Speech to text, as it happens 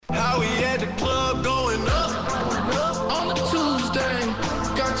the club going up. On a Tuesday,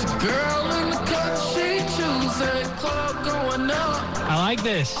 got your girl in the cut, she choosing. Club going up. I like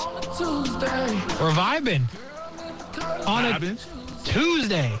this. On a Tuesday. We're vibing. On a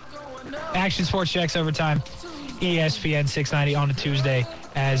Tuesday. Action Sports Checks Overtime. ESPN 690 on a Tuesday,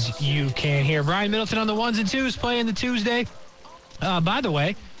 as you can hear. Brian Middleton on the ones and twos playing the Tuesday. By the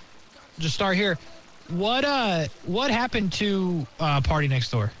way, just start here. What happened to Party Next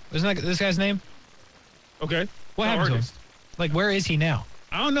Door? Isn't that this guy's name? Okay. What happened to him? Like, where is he now?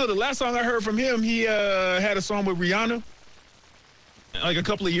 I don't know. The last song I heard from him, he had a song with Rihanna like a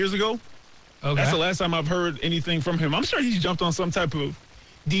couple of years ago. Okay. That's the last time I've heard anything from him. I'm sure he's jumped on some type of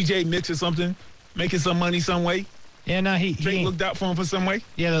DJ mix or something, making some money some way. Yeah, no, Drake looked out for him for some way.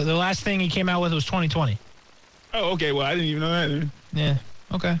 Yeah, the last thing he came out with was 2020. Oh, okay. Well, I didn't even know that. Yeah,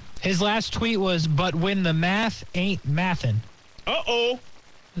 okay. His last tweet was, "But when the math ain't mathin'." Uh-oh. What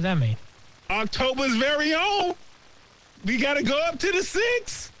does that mean? October's very own. We got to go up to the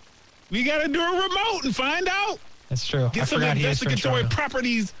 6. We got to do a remote and find out. That's true. Get some investigatory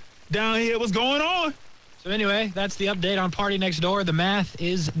properties down here. What's going on? So anyway, that's the update on Party Next Door. The math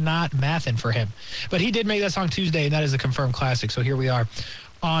is not mathin' for him. But he did make that song Tuesday, and that is a confirmed classic. So here we are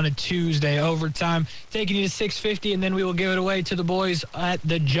on a Tuesday overtime, taking you to 6:50, and then we will give it away to the boys at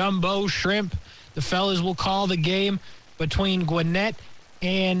the Jumbo Shrimp. The fellas will call the game between Gwinnett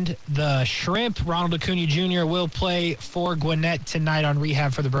and the Shrimp. Ronald Acuna Jr. will play for Gwinnett tonight on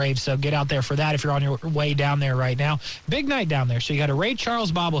rehab for the Braves, so get out there for that if you're on your way down there right now. Big night down there. So you got a Ray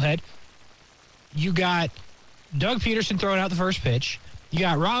Charles bobblehead. You got Doug Peterson throwing out the first pitch. You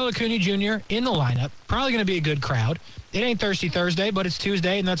got Ronald Acuna Jr. in the lineup. Probably going to be a good crowd. It ain't Thirsty Thursday, but it's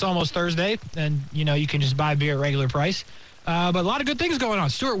Tuesday, and that's almost Thursday. And, you know, you can just buy beer at regular price. But a lot of good things going on.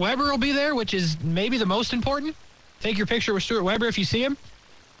 Stuart Weber will be there, which is maybe the most important. Take your picture with Stuart Weber if you see him.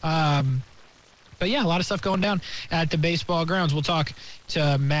 But, yeah, a lot of stuff going down at the baseball grounds. We'll talk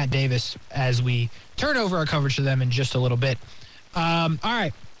to Matt Davis as we turn over our coverage to them in just a little bit. All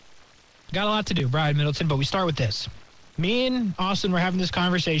right. Got a lot to do, Brian Middleton, but we start with this. Me and Austin were having this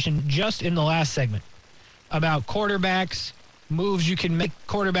conversation just in the last segment about quarterbacks, moves you can make,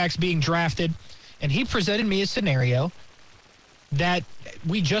 quarterbacks being drafted, and he presented me a scenario that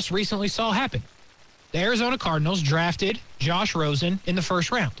we just recently saw happen. The Arizona Cardinals drafted Josh Rosen in the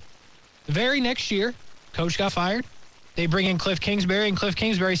first round. The very next year, coach got fired. They bring in Cliff Kingsbury, and Cliff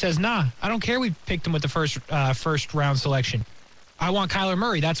Kingsbury says, nah, I don't care we picked him with the first round selection. I want Kyler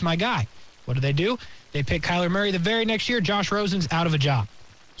Murray. That's my guy. What do? They pick Kyler Murray. The very next year, Josh Rosen's out of a job.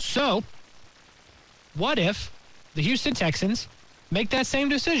 So, what if the Houston Texans make that same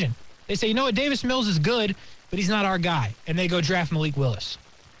decision? They say, you know what, Davis Mills is good, but he's not our guy. And they go draft Malik Willis.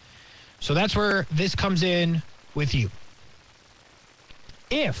 So that's where this comes in with you.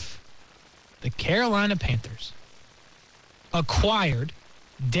 If the Carolina Panthers acquired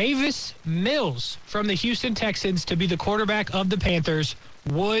Davis Mills from the Houston Texans to be the quarterback of the Panthers,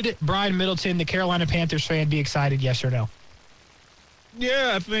 would Brian Middleton, the Carolina Panthers fan, be excited, yes or no?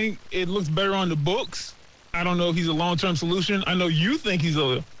 Yeah, I think it looks better on the books. I don't know if he's a long-term solution. I know you think he's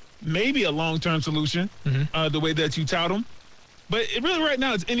maybe a long-term solution, the way that you tout him. But really right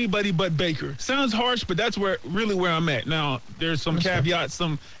now it's anybody but Baker. Sounds harsh, but that's where I'm at. Now, there's some caveats,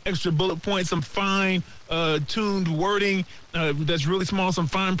 some extra bullet points, some fine tuned wording that's really small, some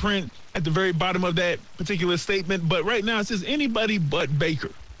fine print at the very bottom of that particular statement. But right now it says anybody but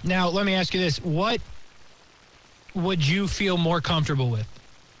Baker. Now, let me ask you this. What would you feel more comfortable with?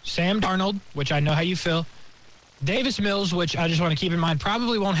 Sam Darnold, which I know how you feel. Davis Mills, which I just want to keep in mind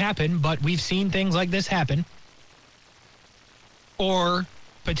probably won't happen, but we've seen things like this happen. Or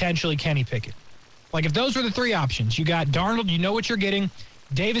potentially Kenny Pickett. Like, if those were the three options, you got Darnold, you know what you're getting.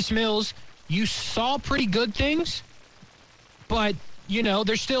 Davis Mills, you saw pretty good things, but, you know,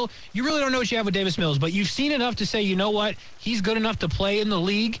 there's still, you really don't know what you have with Davis Mills, but you've seen enough to say, you know what, he's good enough to play in the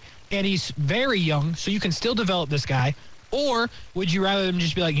league, and he's very young, so you can still develop this guy. Or would you rather them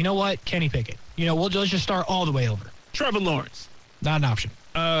just be like, you know what, Kenny Pickett? You know, let's just start all the way over. Trevor Lawrence. Not an option.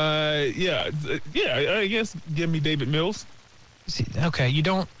 Yeah, I guess give me David Mills. See, okay, you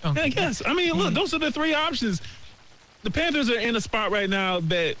don't. Okay. I guess. I mean, look, those are the three options. The Panthers are in a spot right now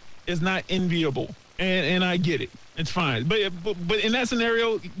that is not enviable, and I get it. It's fine. But in that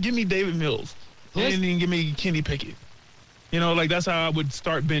scenario, give me David Mills, and then give me Kenny Pickett. You know, like that's how I would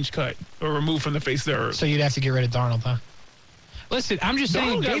start bench cut or remove from the face of the earth. So you'd have to get rid of Darnold, huh? Listen, I'm just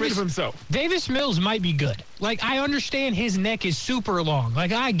saying Davis Mills might be good. Like, I understand his neck is super long.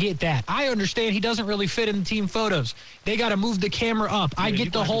 Like, I get that. I understand he doesn't really fit in the team photos. They got to move the camera up. I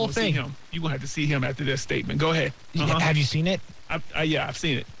get the whole thing. You're going to have to see him after this statement. Go ahead. Have you seen it? I've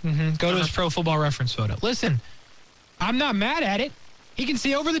seen it. Go to his Pro Football Reference photo. Listen, I'm not mad at it. He can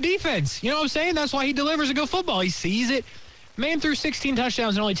see over the defense. You know what I'm saying? That's why he delivers a good football. He sees it. Man threw 16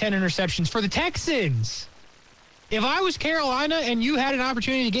 touchdowns and only 10 interceptions for the Texans. If I was Carolina and you had an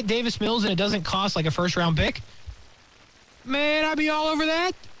opportunity to get Davis Mills and it doesn't cost like a first-round pick, man, I'd be all over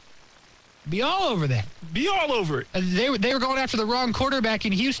that. Be all over that. Be all over it. They were going after the wrong quarterback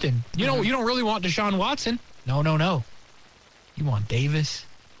in Houston. You don't really want Deshaun Watson. No. You want Davis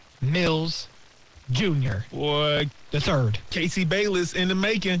Mills Jr. Boy, the third. Casey Bayless in the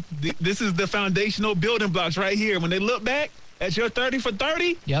making. This is the foundational building blocks right here. When they look back at your 30 for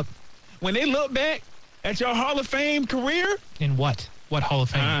 30. Yep. When they look back at your Hall of Fame career. In what? What Hall of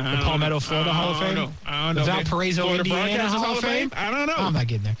Fame? The Palmetto, Florida Hall of Fame? I don't know. The Valparaiso, Florida Indiana Hall of Fame? I don't know. I'm not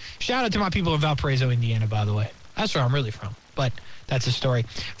getting there. Shout out to my people in Valparaiso, Indiana, by the way. That's where I'm really from. But that's a story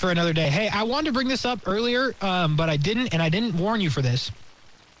for another day. Hey, I wanted to bring this up earlier, but I didn't, and I didn't warn you for this.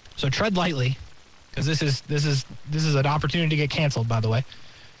 So tread lightly, because this is an opportunity to get canceled, by the way.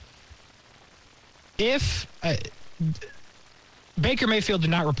 If Baker Mayfield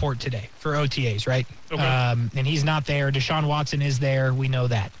did not report today for OTAs, right? Okay. And he's not there. Deshaun Watson is there. We know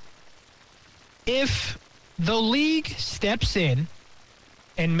that. If the league steps in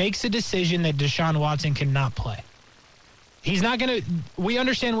and makes a decision that Deshaun Watson cannot play, he's not going to – we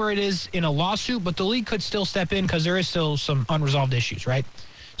understand where it is in a lawsuit, but the league could still step in because there is still some unresolved issues, right?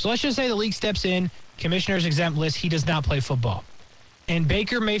 So let's just say the league steps in, commissioner's exempt list, he does not play football. And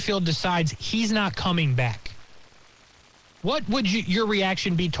Baker Mayfield decides he's not coming back. What would your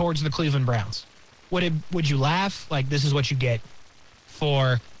reaction be towards the Cleveland Browns? Would you laugh? Like, this is what you get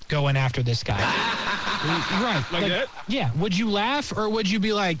for going after this guy. Right. Like that? Yeah. Would you laugh or would you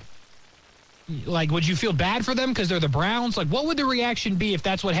be like, would you feel bad for them because they're the Browns? Like, what would the reaction be if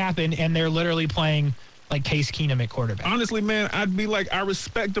that's what happened and they're literally playing like Case Keenum at quarterback? Honestly, man, I'd be like, I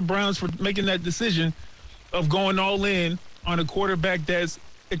respect the Browns for making that decision of going all in on a quarterback that's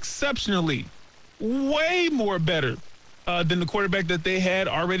exceptionally way more better than the quarterback that they had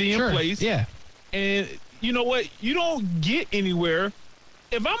already in place. Yeah. And you know what? You don't get anywhere.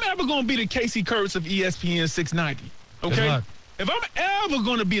 If I'm ever going to be the Casey Kurtz of ESPN 690, okay? If I'm ever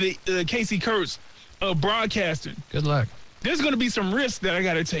going to be the Casey Kurtz of broadcasting, good luck. There's going to be some risks that I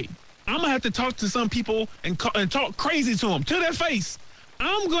got to take. I'm going to have to talk to some people and talk crazy to them, to their face.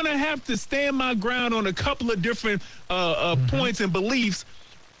 I'm going to have to stand my ground on a couple of different points and beliefs,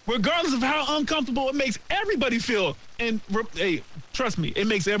 regardless of how uncomfortable it makes everybody feel. And, hey, trust me, it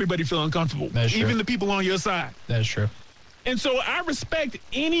makes everybody feel uncomfortable, even the people on your side. That is true. And so I respect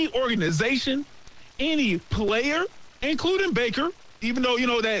any organization, any player, including Baker, even though, you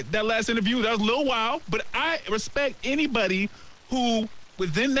know, that last interview, that was a little wild, but I respect anybody who,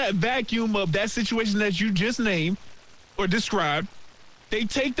 within that vacuum of that situation that you just named or described, they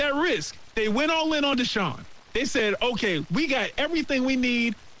take that risk. They went all in on Deshaun. They said, okay, we got everything we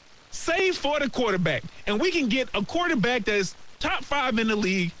need, save for the quarterback. And we can get a quarterback that's top 5 in the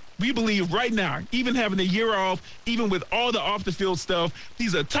league, we believe right now, even having a year off, even with all the off-the-field stuff,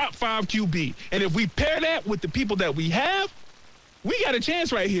 he's a top 5 QB. And if we pair that with the people that we have, we got a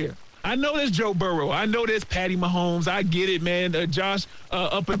chance right here. I know there's Joe Burrow. I know there's Patty Mahomes. I get it, man. Josh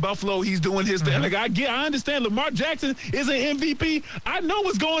up in Buffalo, he's doing his thing. Like, I understand Lamar Jackson is an MVP. I know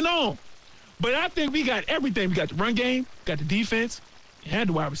what's going on. But I think we got everything. We got the run game, got the defense, and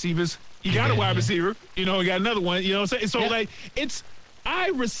the wide receivers. You got a wide receiver. You know, you got another one. You know what I'm saying? So, like, I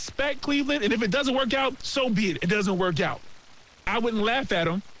respect Cleveland, and if it doesn't work out, so be it. It doesn't work out. I wouldn't laugh at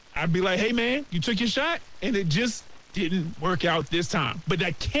them. I'd be like, hey, man, you took your shot, and it just didn't work out this time. But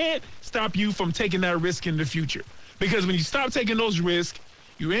that can't stop you from taking that risk in the future. Because when you stop taking those risks,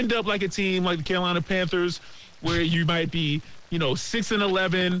 you end up like a team like the Carolina Panthers, where you might be,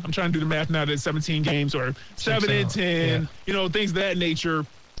 6-11. I'm trying to do the math now. That's 17 games, or 7-10. Things of that nature.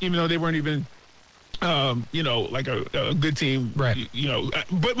 Even though they weren't even, like a good team. Right.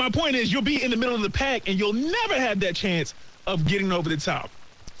 But my point is, you'll be in the middle of the pack, and you'll never have that chance of getting over the top.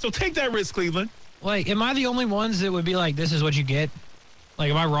 So take that risk, Cleveland. Like, am I the only ones that would be like, this is what you get? Like,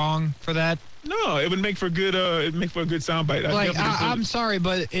 am I wrong for that? No, it would make for a good soundbite. Like, I'm sorry,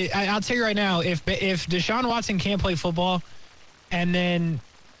 but I'll tell you right now, if Deshaun Watson can't play football, and then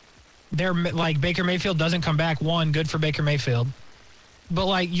Baker Mayfield doesn't come back, one, good for Baker Mayfield. But,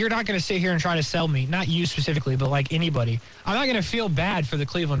 like, you're not going to sit here and try to sell me, not you specifically, but, like, anybody. I'm not going to feel bad for the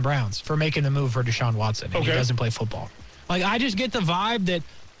Cleveland Browns for making the move for Deshaun Watson, and he doesn't play football. Like, I just get the vibe that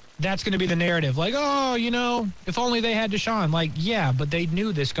that's going to be the narrative. Like, oh, if only they had Deshaun. Like, yeah, but they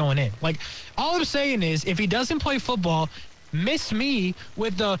knew this going in. Like, all I'm saying is, if he doesn't play football, miss me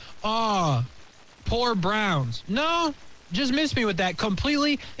with the, poor Browns. No, Just miss me with that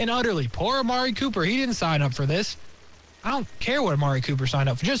completely and utterly. Poor Amari Cooper. He didn't sign up for this. I don't care what Amari Cooper signed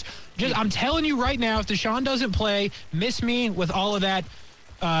up for. Just I'm telling you right now, if Deshaun doesn't play, miss me with all of that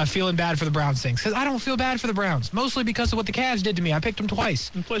feeling bad for the Browns things. Because I don't feel bad for the Browns, mostly because of what the Cavs did to me. I picked them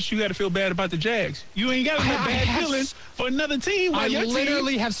twice. And plus, you got to feel bad about the Jags. You ain't got no bad feelings for another team. I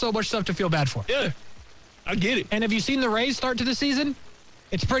literally have so much stuff to feel bad for. Yeah, I get it. And have you seen the Rays start to the season?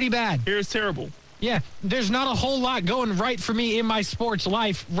 It's pretty bad. It's terrible. Yeah, there's not a whole lot going right for me in my sports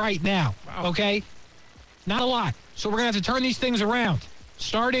life right now, okay? Not a lot. So we're going to have to turn these things around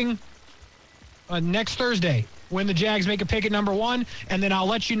starting next Thursday when the Jags make a pick at number 1, and then I'll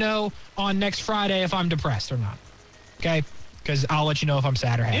let you know on next Friday if I'm depressed or not, okay? Because I'll let you know if I'm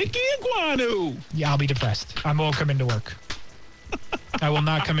sad or happy. Icky Iguanu. Yeah, I'll be depressed. I won't come into work. I will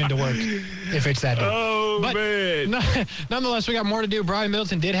not come into work if it's that day. Oh, but man. Nonetheless, we got more to do. Brian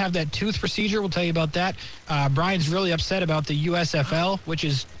Middleton did have that tooth procedure. We'll tell you about that. Brian's really upset about the USFL, which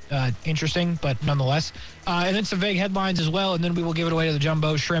is interesting, but nonetheless. And then some vague headlines as well, and then we will give it away to the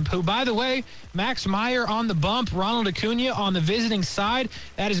Jumbo Shrimp, who, by the way, Max Meyer on the bump, Ronald Acuna on the visiting side.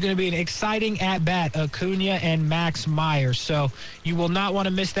 That is going to be an exciting at-bat, Acuna and Max Meyer. So you will not want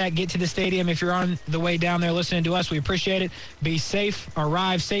to miss that. Get to the stadium if you're on the way down there listening to us. We appreciate it. Be safe,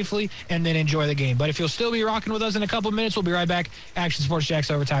 arrive safely, and then enjoy the game. But if you'll still be rocking with us in a couple minutes, we'll be right back. Action Sports Jacks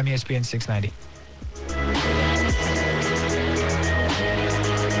Overtime, ESPN 690.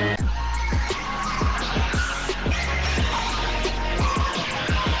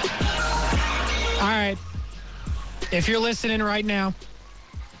 All right. If you're listening right now,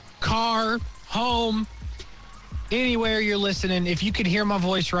 car, home, anywhere you're listening, if you could hear my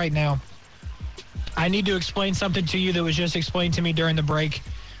voice right now, I need to explain something to you that was just explained to me during the break,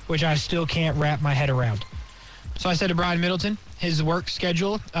 which I still can't wrap my head around. So I said to Brian Middleton, his work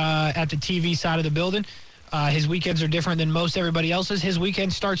schedule at the TV side of the building, his weekends are different than most everybody else's. His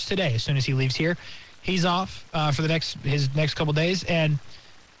weekend starts today as soon as he leaves here. He's off for his next couple days, and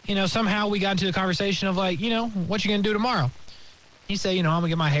somehow we got into the conversation of like, what you going to do tomorrow? He said, I'm going to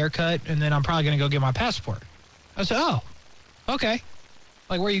get my hair cut, and then I'm probably going to go get my passport. I said, oh, okay.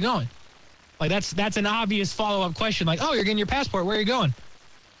 Like, where are you going? Like, that's an obvious follow-up question. Like, oh, you're getting your passport. Where are you going?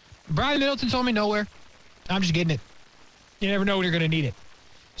 Brian Middleton told me nowhere. I'm just getting it. You never know when you're going to need it.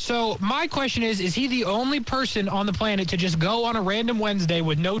 So my question is he the only person on the planet to just go on a random Wednesday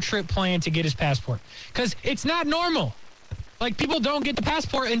with no trip planned to get his passport? Because it's not normal. Like, people don't get the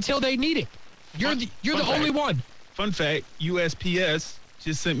passport until they need it. You're the only one. Fun fact, USPS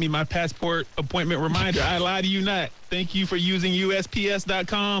just sent me my passport appointment reminder. I lie to you not. Thank you for using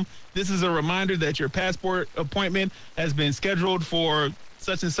USPS.com. This is a reminder that your passport appointment has been scheduled for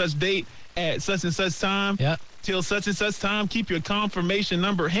such and such date at such and such time. Yeah. Till such and such time. Keep your confirmation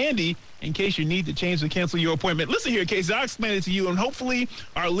number handy in case you need to change or cancel your appointment. Listen here, Casey, I'll explain it to you, and hopefully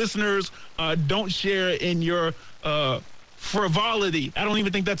our listeners don't share in your frivolity. I don't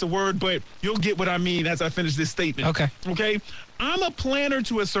even think that's a word, but you'll get what I mean as I finish this statement. Okay? I'm a planner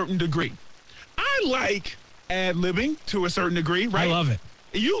to a certain degree. I like ad-libbing to a certain degree, right? I love it.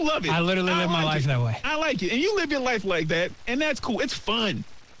 You love it. I literally live my life that way. I like it. And you live your life like that, and that's cool. It's fun,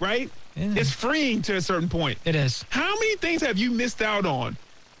 right? Yeah. It's freeing to a certain point. It is. How many things have you missed out on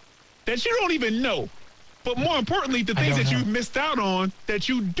that you don't even know? But more importantly, the things that you've missed out on that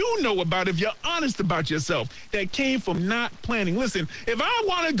you do know about if you're honest about yourself, that came from not planning. Listen, if I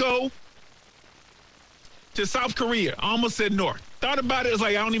want to go to South Korea, I almost said north. Thought about it, it's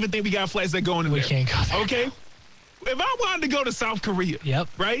like, I don't even think we got flights that go in there. We can't go there. Okay? If I wanted to go to South Korea,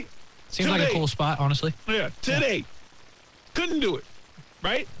 right? Seems like a cool spot, honestly. Yeah, today. Couldn't do it,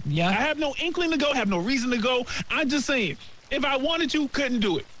 right? Yeah. I have no inkling to go, have no reason to go. I'm just saying, if I wanted to, couldn't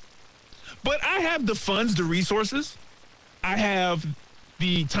do it. But I have the funds, the resources. I have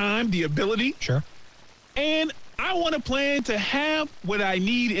the time, the ability. Sure. And I want to plan to have what I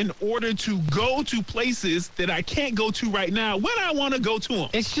need in order to go to places that I can't go to right now when I want to go to them.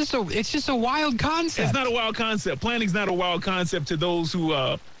 It's just a wild concept. It's not a wild concept. Planning's not a wild concept to those who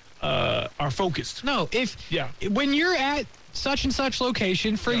are focused. No, when you're at such and such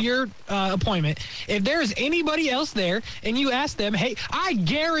location for your appointment, if there's anybody else there and you ask them, hey, I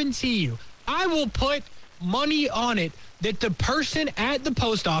guarantee you, I will put money on it that the person at the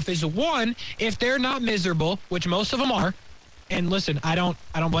post office, one, if they're not miserable, which most of them are, and listen, I don't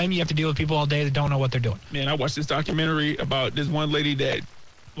blame you. You have to deal with people all day that don't know what they're doing. Man, I watched this documentary about this one lady that,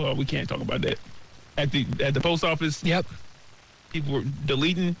 well, we can't talk about that. At the post office, yep, people were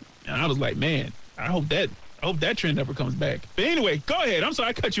deleting, and I was like, man, I hope that I hope that trend never comes back. But anyway, go ahead. I'm sorry,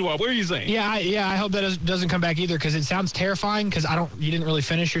 I cut you off. What are you saying? Yeah, I hope that doesn't come back either because it sounds terrifying because you didn't really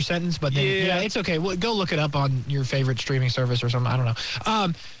finish your sentence, but then, yeah, it's okay. Well, go look it up on your favorite streaming service or something. I don't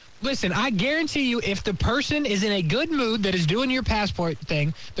know. Listen, I guarantee you if the person is in a good mood that is doing your passport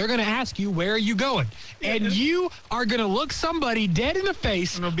thing, they're going to ask you, where are you going? And you are going to look somebody dead in the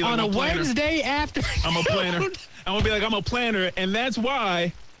face on a Wednesday afternoon. I'm a planner. I'm going to be like, I'm a planner, and that's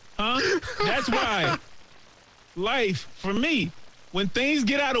why, that's why life, for me, when things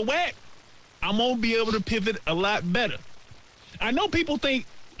get out of whack, I'm going to be able to pivot a lot better. I know people think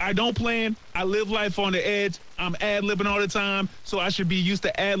I don't plan. I live life on the edge. I'm ad-libbing all the time, so I should be used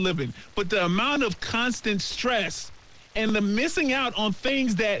to ad-libbing. But the amount of constant stress and the missing out on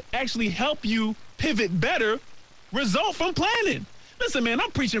things that actually help you pivot better result from planning. Listen, man,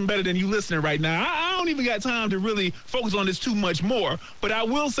 I'm preaching better than you listening right now. I don't even got time to really focus on this too much more. But I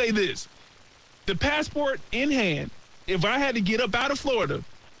will say this. The passport in hand, if I had to get up out of Florida,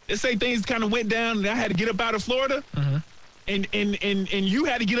 let's say things kind of went down and I had to get up out of Florida, and you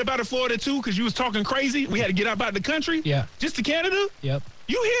had to get up out of Florida too because you was talking crazy. We had to get up out of the country. Yeah. Just to Canada. Yep.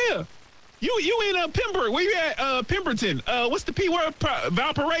 You here? You in Pembroke? Where you at? Pemberton. What's the P word?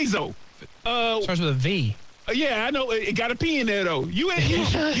 Valparaiso. Starts with a V. Yeah, I know. It got a P in there though. You at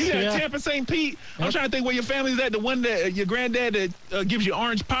Tampa St. Pete. I'm trying to think where your family's at. The one that your granddad that gives you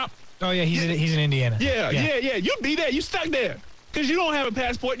orange pop. Oh yeah, he's in Indiana. Yeah. You be there. You stuck there because you don't have a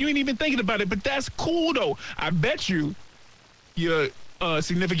passport. You ain't even thinking about it. But that's cool though. I bet you. Your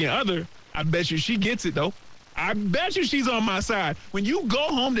significant other, I bet you she gets it, though. I bet you she's on my side. When you go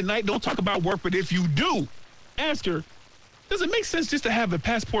home tonight, don't talk about work, but if you do, ask her, does it make sense just to have a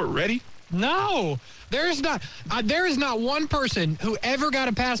passport ready? No. There is not one person who ever got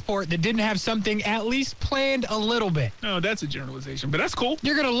a passport that didn't have something at least planned a little bit. No, that's a generalization, but that's cool.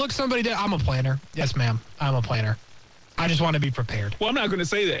 You're going to look somebody down. I'm a planner. Yes, ma'am. I'm a planner. I just want to be prepared. Well, I'm not going to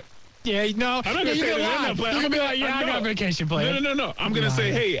say that. Yeah, no. I'm not gonna say that. I'm not planning. You're gonna be like, yeah, I got vacation planned. No. I'm gonna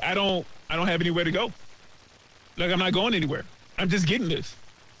say, hey, I don't have anywhere to go. Like I'm not going anywhere. I'm just getting this.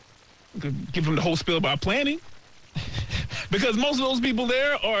 I'm gonna give them the whole spiel about planning. Because most of those people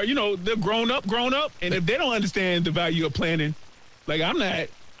there are, they're grown up, and if they don't understand the value of planning, like I'm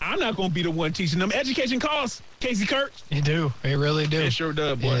not gonna be the one teaching them. Education costs, Casey Kurtz. You do. It really do. It sure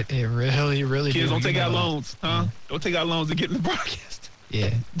does, boy. It really, really Kids do. don't take out loans, huh? Don't take out loans to get in the broadcast.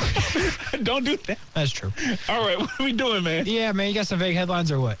 Yeah. Don't do that. That's true. All right, what are we doing, man? Yeah, man, you got some vague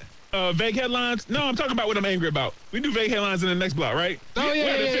headlines or what? Vague headlines? No, I'm talking about what I'm angry about. We do vague headlines in the next block, right? Oh,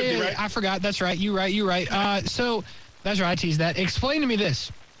 yeah, 50, right? I forgot. That's right. You're right. So, that's right. I teased that. Explain to me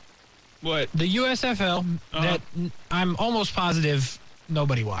this. What? The USFL that I'm almost positive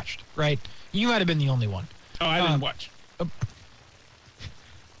nobody watched, right? You might have been the only one. Oh, I didn't watch.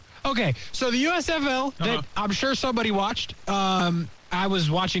 Okay, so the USFL that I'm sure somebody watched. I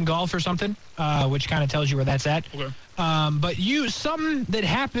was watching golf or something, which kind of tells you where that's at. Okay. But something that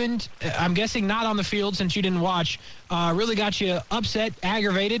happened, I'm guessing not on the field since you didn't watch, really got you upset,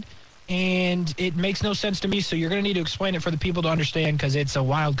 aggravated, and it makes no sense to me, so you're going to need to explain it for the people to understand because it's a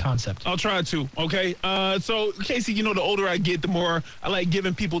wild concept. I'll try to, okay? So, Casey, the older I get, the more I like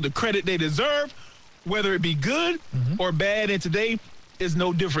giving people the credit they deserve, whether it be good or bad, and today is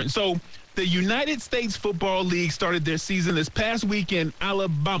no different. So, the United States Football League started their season this past week in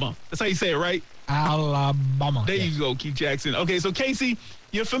Alabama. That's how you say it, right? Alabama. There you go, Keith Jackson. Okay, so Casey,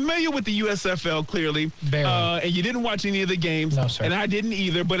 you're familiar with the USFL, clearly. Barely. And you didn't watch any of the games. No, sir. And I didn't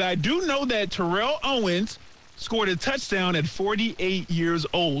either. But I do know that Terrell Owens scored a touchdown at 48 years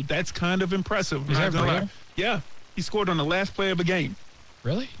old. That's kind of impressive. Is that real? Yeah. He scored on the last play of a game.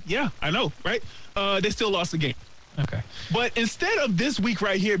 Really? Yeah, I know, right? They still lost the game. Okay. But instead of this week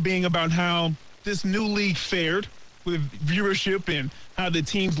right here being about how this new league fared with viewership and how the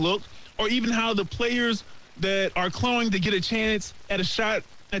teams look, or even how the players that are clawing to get a chance at a shot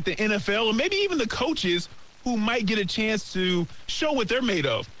at the NFL, or maybe even the coaches who might get a chance to show what they're made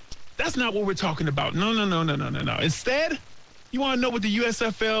of. That's not what we're talking about. No. Instead, you want to know what the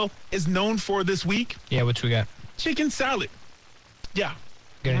USFL is known for this week? Yeah, what we got? Chicken salad. Yeah.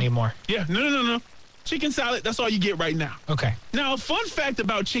 Gonna need more. Yeah, no. Chicken salad, that's all you get right now. Okay. Now, a fun fact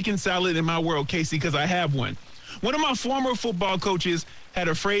about chicken salad in my world, Casey, because I have one. One of my former football coaches had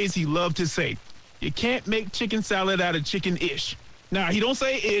a phrase he loved to say. You can't make chicken salad out of chicken-ish. Now, he don't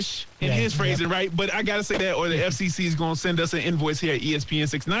say ish in his phrasing, right? But I got to say that or the FCC is going to send us an invoice here at ESPN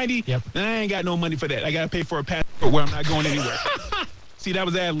 690. Yep. And I ain't got no money for that. I got to pay for a passport where I'm not going anywhere. See, that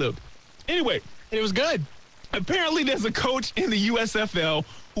was ad-lib. Anyway. It was good. Apparently, there's a coach in the USFL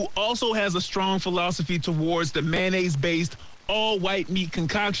who also has a strong philosophy towards the mayonnaise-based all-white meat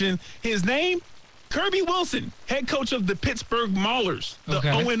concoction. His name, Kirby Wilson, head coach of the Pittsburgh Maulers, the Okay.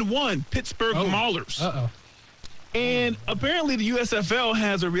 0-1 Pittsburgh Maulers. Uh-oh. And apparently the USFL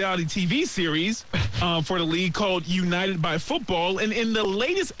has a reality TV series for the league called United by Football. And in the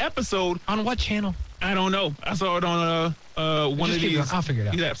latest episode, On what channel? I don't know. I saw it on one Just of keep these. going. I'll figure it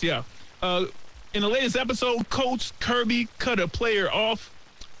out. Apps, yeah. In the latest episode, Coach Kirby cut a player off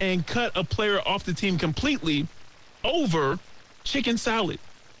and cut a player off the team completely over chicken salad.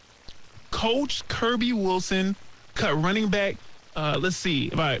 Coach Kirby Wilson cut running back, let's see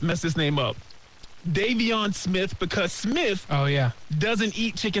if I mess this name up, Davion Smith, because Smith Oh, yeah. doesn't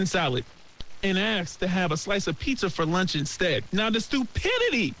eat chicken salad and asked to have a slice of pizza for lunch instead. Now, the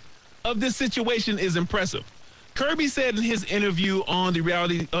stupidity of this situation is impressive. Kirby said in his interview on the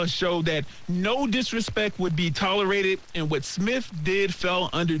reality show that no disrespect would be tolerated, and what Smith did fell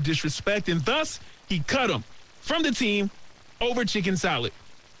under disrespect, and thus he cut him from the team over chicken salad.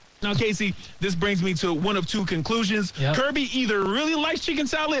 Now, Casey, this brings me to one of two conclusions. Yep. Kirby either really likes chicken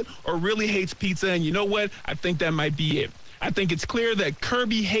salad or really hates pizza, and you know what? I think that might be it. I think it's clear that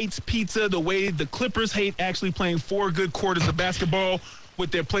Kirby hates pizza the way the Clippers hate actually playing 4 good quarters of basketball with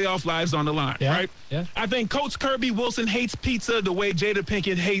their playoff lives on the line, Yeah, right? yeah. I think Coach Kirby Wilson hates pizza the way Jada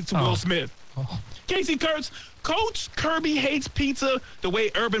Pinkett hates Will Smith. Oh. Casey Kurtz, Coach Kirby hates pizza the way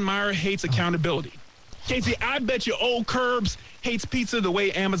Urban Meyer hates accountability. Casey, I bet you old Curbs hates pizza the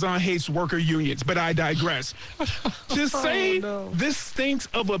way Amazon hates worker unions, but I digress. To say this stinks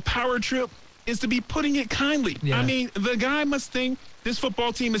of a power trip is to be putting it kindly. Yeah. I mean, the guy must think this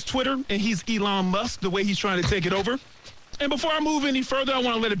football team is Twitter and he's Elon Musk the way he's trying to take it over. And before I move any further, I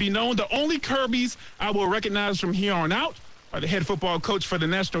want to let it be known the only Kirbys I will recognize from here on out are the head football coach for the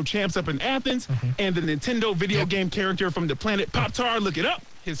national champs up in Athens and the Nintendo video game character from the planet Pop-Tart. Look it up.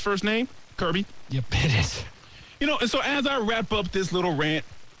 His first name, Kirby. Yep, it is. You know, and so as I wrap up this little rant,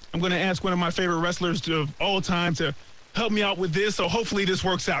 I'm going to ask one of my favorite wrestlers of all time to help me out with this. So hopefully this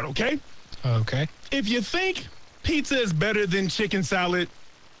works out, okay? Okay. If you think pizza is better than chicken salad,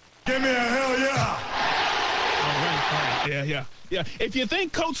 Give me a hell yeah! all right. Yeah. If you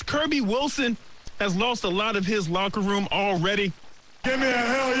think Coach Kirby Wilson has lost a lot of his locker room already, Give me a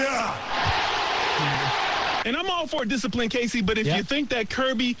hell yeah! and I'm all for discipline, Casey, but if Yeah. you think that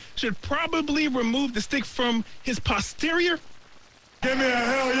Kirby should probably remove the stick from his posterior, Give me a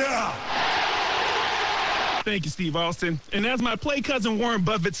hell yeah! thank you, Steve Austin. And as my play cousin Warren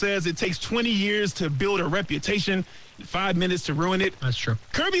Buffett says, it takes 20 years to build a reputation and 5 minutes to ruin it. That's true.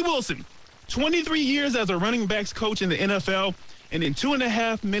 Kirby Wilson, 23 years as a running backs coach in the NFL, and in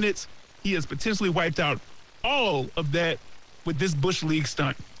 2.5 minutes, he has potentially wiped out all of that with this Bush League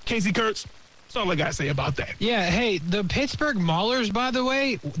stunt. Casey Kurtz, that's all I got to say about that. Yeah, hey, the Pittsburgh Maulers, by the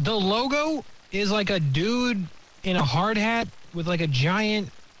way, the logo is like a dude in a hard hat with like a giant,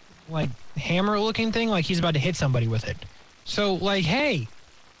 like, hammer-looking thing, like he's about to hit somebody with it. So, like, hey,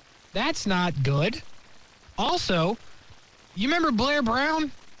 that's not good. Also, you remember Blair Brown?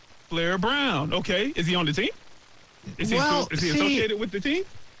 Blair Brown, okay. Is he on the team? Is he associated with the team?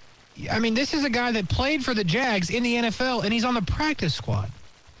 I mean, this is a guy that played for the Jags in the NFL, and he's on the practice squad.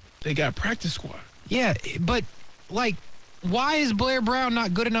 They got practice squad. Yeah, but, like, why is Blair Brown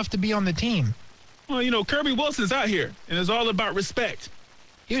not good enough to be on the team? Well, you know, Kirby Wilson's out here, and it's all about respect.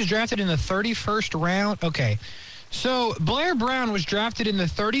 He was drafted in the 31st round. Okay. So Blair Brown was drafted in the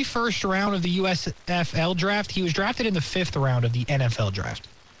 31st round of the USFL draft. He was drafted in the 5th round of the NFL draft.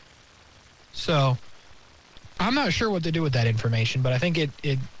 So I'm not sure what to do with that information, but I think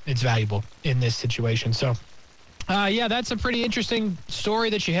it's valuable in this situation. So, yeah, that's a pretty interesting story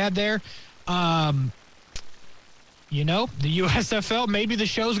that you had there. You know, the USFL, maybe the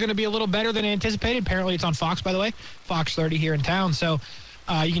show's going to be a little better than anticipated. Apparently it's on Fox, by the way, Fox 30 here in town. So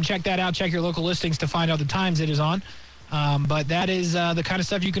you can check that out. Check your local listings to find out the times it is on. But that is the kind of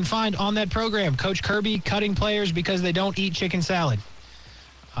stuff you can find on that program. Coach Kirby cutting players because they don't eat chicken salad.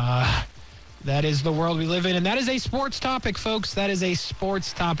 That is the world we live in. And that is a sports topic, folks. That is a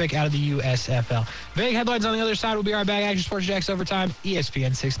sports topic out of the USFL. Big headlines on the other side. We'll be right back. Action Sports Jacks Overtime,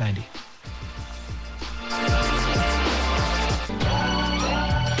 ESPN 690.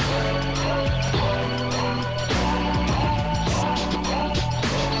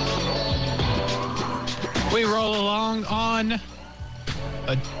 We roll along on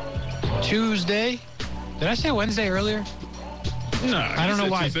a Tuesday. Did I say Wednesday earlier? No, I don't know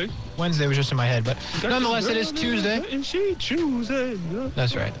why. Tuesday. Wednesday was just in my head, but nonetheless, it is Tuesday. And she chooses.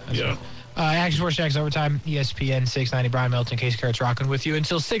 That's right. Yeah. Action Sports Jacks Overtime, ESPN 690. Brian Milton, Casey Kurtz rocking with you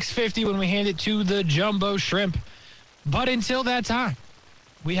until 6:50 when we hand it to the Jumbo Shrimp. But until that time,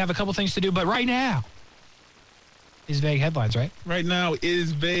 we have a couple things to do. But right now, is vague headlines, right? Right now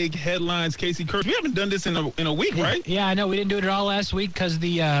is vague headlines. Casey Kurtz. We haven't done this in a week, right? Yeah, I know. We didn't do it at all last week because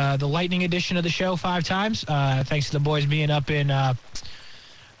the lightning edition of the show 5 times, thanks to the boys being up in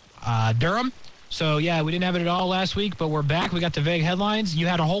Durham. So, yeah, we didn't have it at all last week, but we're back. We got the vague headlines. You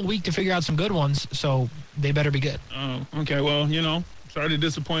had a whole week to figure out some good ones, so they better be good. Oh, okay. Well, sorry to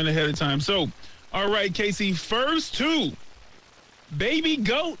disappoint ahead of time. So, all right, Casey, first 2. Baby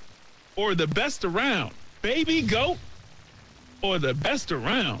goat or the best around? Baby goat or the best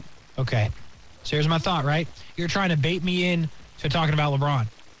around? Okay. So here's my thought, right? You're trying to bait me in to talking about LeBron.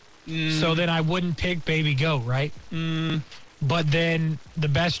 So then I wouldn't pick baby goat, right? But then the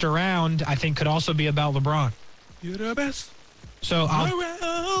best around, I think, could also be about LeBron. You're the best So I'll...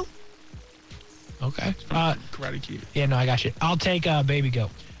 around. Okay. Karate Kid. Yeah, no, I got you. I'll take baby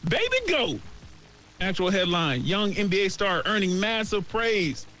goat. Baby goat. Actual headline. Young NBA star earning massive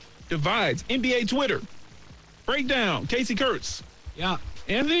praise. Divides NBA Twitter. Breakdown. Casey Kurtz. Yeah.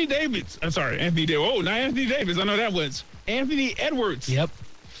 Anthony Davis. I'm sorry, Anthony Davis. Oh, not Anthony Davis. I know that was. Anthony Edwards. Yep.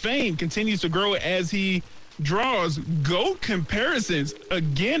 Fame continues to grow as he draws GOAT comparisons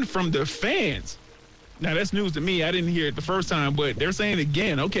again from the fans. Now, that's news to me. I didn't hear it the first time, but they're saying it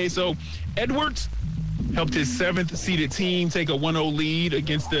again. Okay, so Edwards helped his 7th-seeded team take a 1-0 lead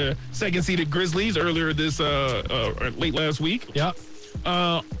against the 2nd-seeded Grizzlies earlier this late last week. Yep.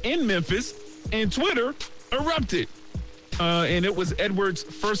 In Memphis, and Twitter erupted. And it was Edwards'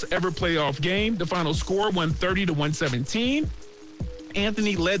 first ever playoff game. The final score, 130-117.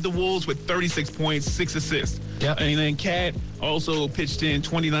 Anthony led the Wolves with 36 points, 6 assists. Yep. And then Cat also pitched in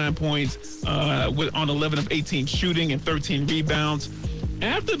 29 points on 11 of 18 shooting and 13 rebounds.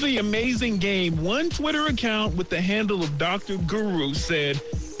 After the amazing game, one Twitter account with the handle of Dr. Guru said,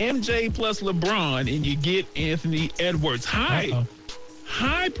 MJ plus LeBron, and you get Anthony Edwards. High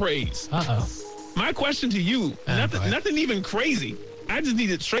praise. Uh-oh. My question to you, nothing even crazy. I just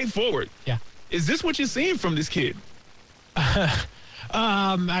need it straightforward. Yeah. Is this what you're seeing from this kid?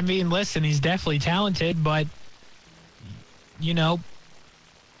 I mean, listen, he's definitely talented, but,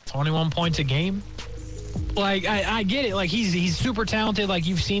 21 points a game. Like, I get it. Like, he's super talented. Like,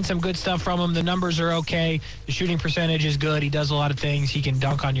 you've seen some good stuff from him. The numbers are okay. The shooting percentage is good. He does a lot of things. He can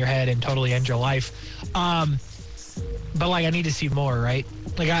dunk on your head and totally end your life. But, like, I need to see more, right?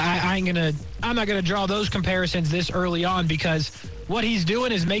 Like, I'm not going to draw those comparisons this early on because what he's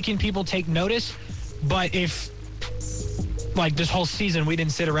doing is making people take notice. But if, like, this whole season we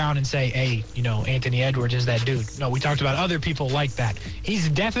didn't sit around and say, hey, Anthony Edwards is that dude. No, we talked about other people like that. He's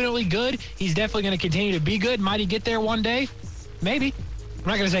definitely good. He's definitely going to continue to be good. Might he get there one day? Maybe. I'm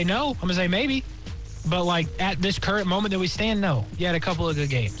not going to say no. I'm going to say maybe. But, like, at this current moment that we stand, no. He had a couple of good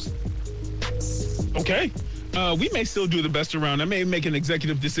games. Okay. We may still do the best around. I may make an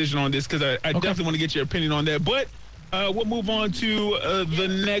executive decision on this because I definitely want to get your opinion on that. But we'll move on to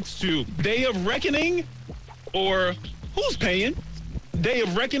the next 2. Day of Reckoning or who's paying? Day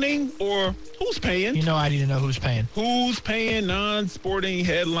of Reckoning or who's paying? I need to know who's paying. Who's paying? Non-sporting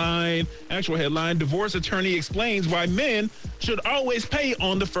headline. Actual headline. Divorce attorney explains why men should always pay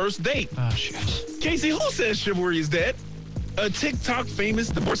on the first date. Oh, shit. Casey, who says chivalry is dead? A TikTok famous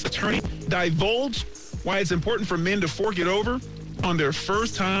divorce attorney divulged why it's important for men to fork it over on their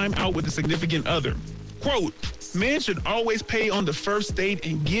first time out with a significant other. Quote, men should always pay on the first date,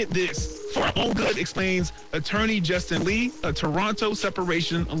 and get this, for our own good, explains attorney Justin Lee, a Toronto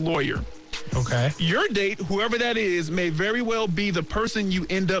separation lawyer. Okay. Your date, whoever that is, may very well be the person you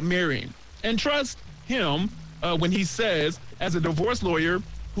end up marrying. And trust him when he says, as a divorce lawyer,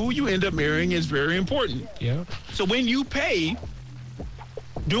 who you end up marrying is very important. Yeah. So when you pay,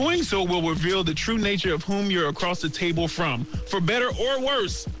 doing so will reveal the true nature of whom you're across the table from, for better or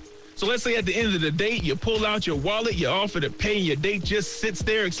worse. So let's say at the end of the date, you pull out your wallet, you offer to pay, and your date just sits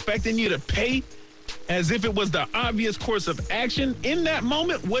there expecting you to pay as if it was the obvious course of action. In that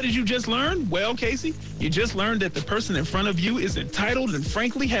moment, what did you just learn? Well, Casey, you just learned that the person in front of you is entitled and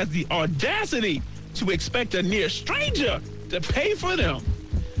frankly has the audacity to expect a near stranger to pay for them.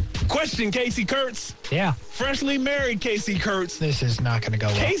 Question, Casey Kurtz. Yeah. Freshly married Casey Kurtz. This is not going to go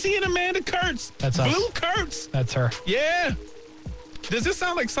well. Casey and Amanda Kurtz. That's us. Blue Kurtz. That's her. Yeah. Does this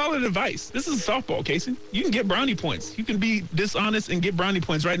sound like solid advice? This is softball, Casey. You can get brownie points. You can be dishonest and get brownie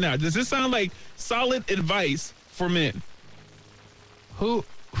points right now. Does this sound like solid advice for men? Who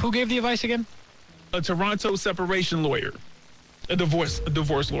gave the advice again? A Toronto separation lawyer. A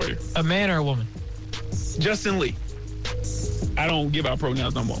divorce lawyer. A man or a woman? Justin Lee. I don't give out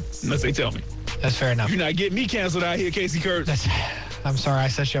pronouns no more unless they tell me. That's fair enough. You're not getting me canceled out here, Casey Kurtz. I'm sorry, I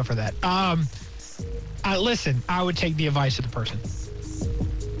set you up for that. Listen, I would take the advice of the person.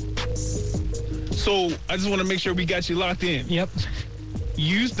 So I just want to make sure we got you locked in. Yep.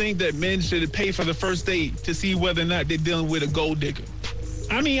 You think that men should pay for the first date to see whether or not they're dealing with a gold digger?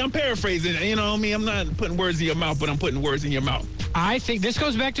 I mean, I'm paraphrasing. You know what I mean? I'm not putting words in your mouth, but I'm putting words in your mouth. I think this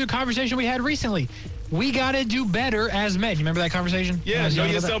goes back to a conversation we had recently. We got to do better as men. You remember that conversation? Yeah, know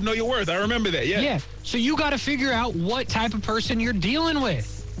yourself, know your worth. I remember that, yeah. Yeah, so you got to figure out what type of person you're dealing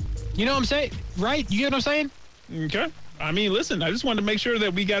with. You know what I'm saying? Right? You get what I'm saying? Okay. I mean, listen, I just wanted to make sure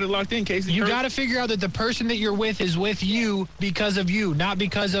that we got it locked in, Casey. You got to figure out that the person that you're with is with you because of you, not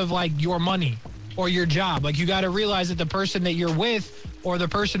because of, like, your money or your job. Like, you got to realize that the person that you're with or the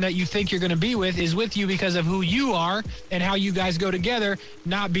person that you think you're going to be with is with you because of who you are and how you guys go together,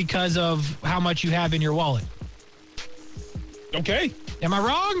 not because of how much you have in your wallet. Okay. Am I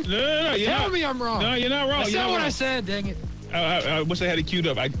wrong? No, you're Tell not. me I'm wrong. No, you're not wrong. That's not what I said. Dang it. I wish I had it queued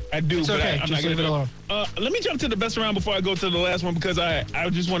up. I do, It's but okay. I'm Just not going leave it to. alone. Let me jump to the best round before I go to the last one because I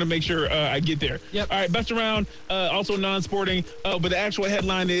just want to make sure I get there. Yep. All right, best round, also non-sporting, but the actual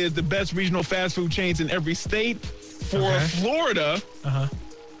headline is the best regional fast food chains in every state. For Florida,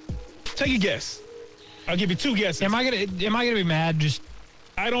 take a guess. I'll give you two guesses. Am I gonna be mad? Just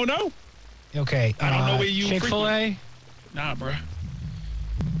I don't know. okay. I don't know where you Chick-fil-A. Nah, bro.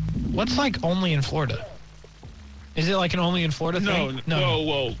 What's like only in Florida? Is it like an only in Florida thing? No.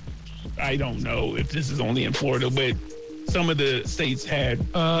 Well, I don't know if this is only in Florida, but some of the states had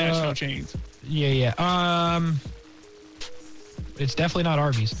national chains. Yeah. It's definitely not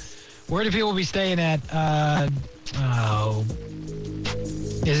Arby's. Where do people be staying at?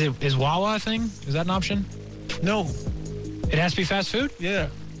 Is Wawa a thing? Is that an option? No. It has to be fast food? Yeah.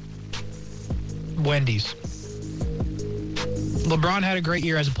 Wendy's. LeBron had a great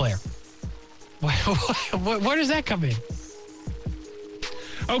year as a player. Where does that come in?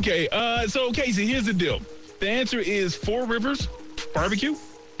 Okay, so Casey, here's the deal. The answer is Four Rivers Barbecue.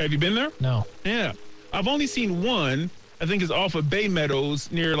 Have you been there? No. Yeah. I've only seen one. I think it's off of Bay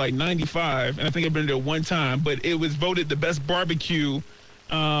Meadows near like 95, and I think I've been there one time, but it was voted the best barbecue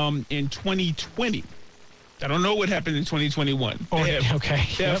in 2020. I don't know what happened in 2021. They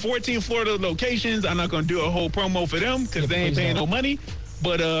have 14 Florida locations. I'm not going to do a whole promo for them because they ain't paying no money,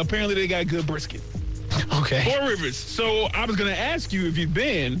 but apparently they got good brisket. Okay. Four Rivers. So I was going to ask you if you've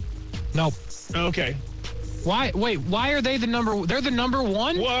been. Nope. Okay. Why? Wait, why are they the number? They're the number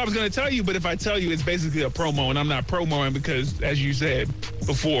one? Well, I was going to tell you, but if I tell you, it's basically a promo, and I'm not promoing because, as you said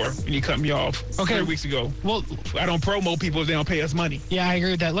before, when you cut me off 3 weeks ago, well, I don't promo people if they don't pay us money. Yeah, I agree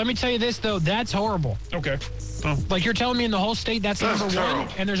with that. Let me tell you this, though. That's horrible. Okay. Oh. Like, you're telling me in the whole state that's number terrible. one,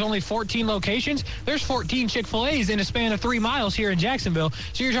 and there's only 14 locations? There's 14 Chick-fil-A's in a span of 3 miles here in Jacksonville.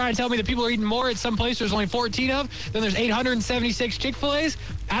 So you're trying to tell me that people are eating more at some place there's only 14 of than there's 876 Chick-fil-A's?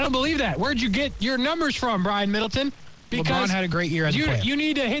 I don't believe that. Where'd you get your numbers from, Brian Middleton? Because LeBron had a great year as a player. You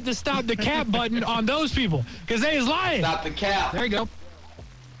need to hit the stop the cap button on those people because they is lying. Stop the cap. There you go.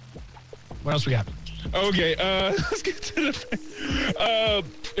 What else we got? Okay, let's get to the.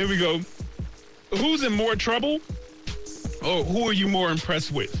 Here we go. Who's in more trouble, or who are you more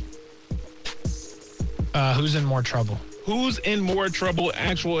impressed with? Who's in more trouble? Who's in more trouble?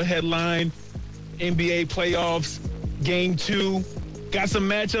 Actual headline: NBA playoffs, Game 2. Got some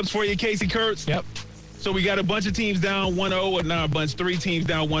matchups for you, Casey Kurtz. Yep. So we got a bunch of teams down 1-0, or not a bunch, 3 teams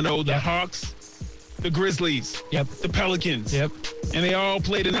down 1-0. The Hawks, the Grizzlies, Yep. the Pelicans. Yep. And they all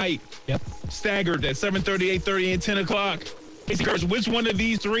play tonight. Yep. Staggered at 7:30, 8:30, and 10 o'clock. Casey Kurtz, which one of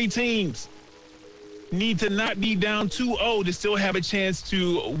these 3 teams need to not be down 2-0 to still have a chance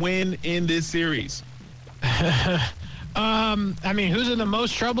to win in this series? I mean, who's in the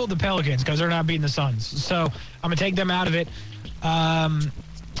most trouble? The Pelicans, because they're not beating the Suns. So I'm going to take them out of it.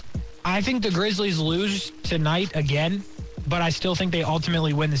 I think the Grizzlies lose tonight again, but I still think they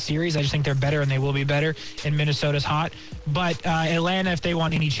ultimately win the series. I just think they're better, and they will be better, and Minnesota's hot. But Atlanta, if they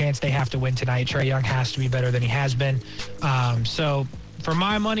want any chance, they have to win tonight. Trae Young has to be better than he has been. So for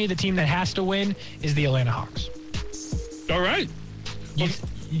my money, the team that has to win is the Atlanta Hawks. All right. You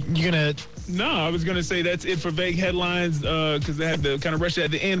going to... No, I was going to say that's it for vague headlines because they had to kind of rush it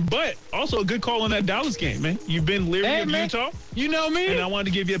at the end. But also a good call on that Dallas game, man. You've been leery of Utah. You know me. And I wanted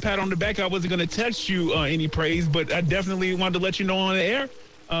to give you a pat on the back. I wasn't going to text you any praise, but I definitely wanted to let you know on the air.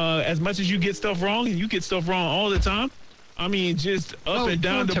 As much as you get stuff wrong, and you get stuff wrong all the time. I mean, just up and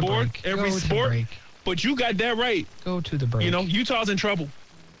down the board, every sport. But you got that right. Go to the break. You know, Utah's in trouble.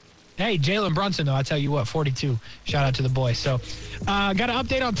 Hey, Jalen Brunson, though, I tell you what, 42. Shout out to the boy. So, got an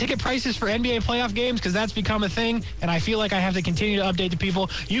update on ticket prices for NBA playoff games because that's become a thing, and I feel like I have to continue to update the people.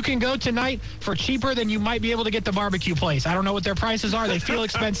 You can go tonight for cheaper than you might be able to get the barbecue place. I don't know what their prices are. They feel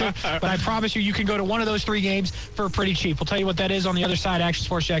expensive, but I promise you can go to one of those 3 games for pretty cheap. We'll tell you what that is on the other side. Action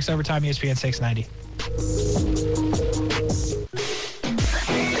Sports Jax Overtime, ESPN 690.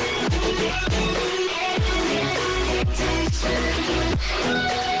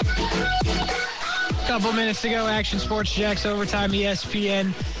 Couple minutes to go. Action Sports Jax Overtime,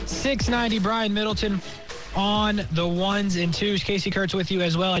 ESPN 690. Brian Middleton on the ones and twos. Casey Kurtz with you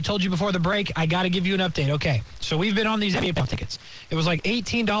as well. I told you before the break, I got to give you an update. Okay, so we've been on these NBA playoff tickets. It was like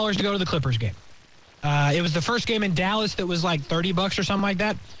 $18 to go to the Clippers game. It was the first game in Dallas that was like $30 or something like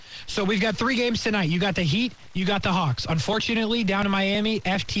that. So we've got 3 games tonight. You got the Heat, you got the Hawks. Unfortunately, down in Miami,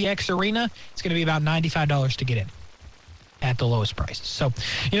 FTX Arena, it's going to be about $95 to get in at the lowest prices. So,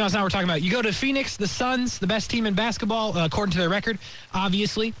 that's not what we're talking about. You go to Phoenix, the Suns, the best team in basketball, according to their record,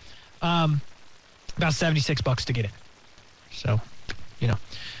 obviously, about $76 to get in. So,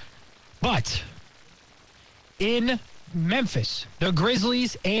 But in Memphis, the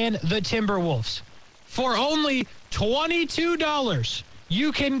Grizzlies and the Timberwolves, for only $22,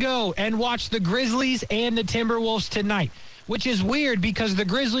 you can go and watch the Grizzlies and the Timberwolves tonight, which is weird because the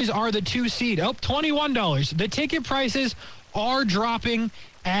Grizzlies are the 2 seed. Oh, $21. The ticket prices are dropping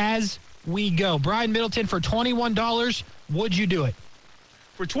as we go. Brian Middleton, for $21, would you do it?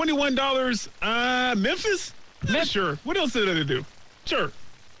 For $21, Memphis? Sure. What else did they do? Sure.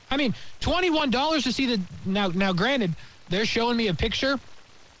 I mean, $21 to see the now. Granted, they're showing me a picture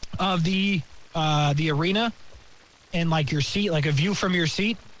of the arena and like your seat, like a view from your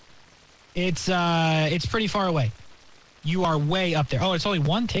seat. It's pretty far away. You are way up there. Oh, it's only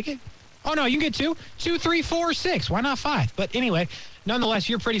 1 ticket? Oh, no, you can get 2. 2, 3, 4, 6. Why not 5? But anyway, nonetheless,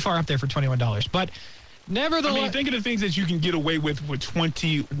 you're pretty far up there for $21. But nevertheless... I mean, think of the things that you can get away with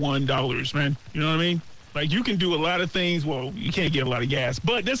 $21, man. You know what I mean? Like, you can do a lot of things. Well, you can't get a lot of gas.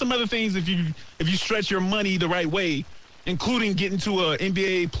 But there's some other things if you stretch your money the right way, including getting to an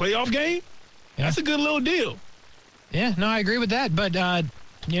NBA playoff game. Yeah. That's a good little deal. Yeah, no, I agree with that. But,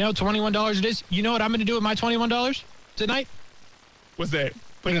 $21 it is. You know what I'm going to do with my $21 tonight? What's that?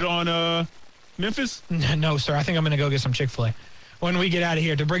 Put it on Memphis? No, sir. I think I'm going to go get some Chick-fil-A when we get out of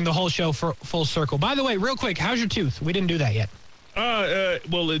here to bring the whole show full circle. By the way, real quick, how's your tooth? We didn't do that yet.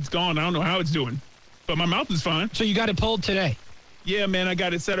 Well, it's gone. I don't know how it's doing, but my mouth is fine. So you got it pulled today? Yeah, man. I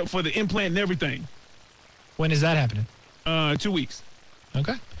got it set up for the implant and everything. When is that happening? 2 weeks.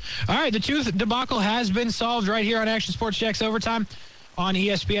 Okay. All right. The tooth debacle has been solved right here on Action Sports Jax Overtime on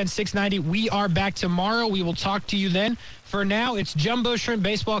ESPN 690. We are back tomorrow. We will talk to you then. For now, it's Jumbo Shrimp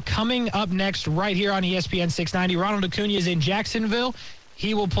Baseball coming up next right here on ESPN 690. Ronald Acuna is in Jacksonville.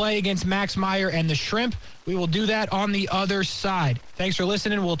 He will play against Max Meyer and the Shrimp. We will do that on the other side. Thanks for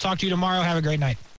listening. We'll talk to you tomorrow. Have a great night.